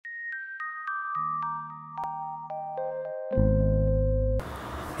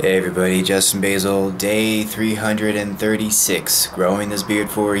Hey everybody, Justin Basil, day 336, growing this beard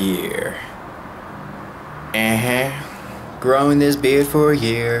for a year. Growing this beard for a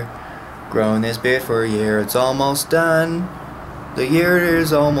year, growing this beard for a year, it's almost done, the year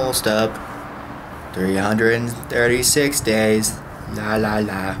is almost up, 336 days, la la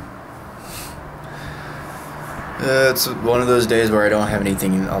la. It's one of those days where I don't have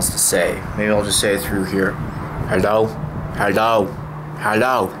anything else to say. Maybe I'll just say it through here. Hello? Hello?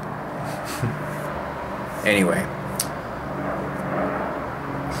 Hello? Anyway.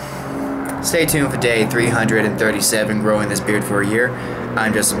 Stay tuned for day 337, growing this beard for a year.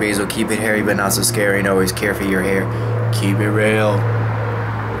 I'm Justin Basil. Keep it hairy but not so scary, and always care for your hair. Keep it real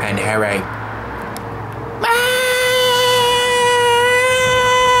and hairy.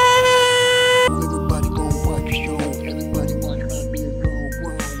 Everybody gon' watch the show. Everybody watch my beard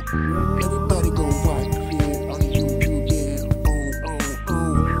grow.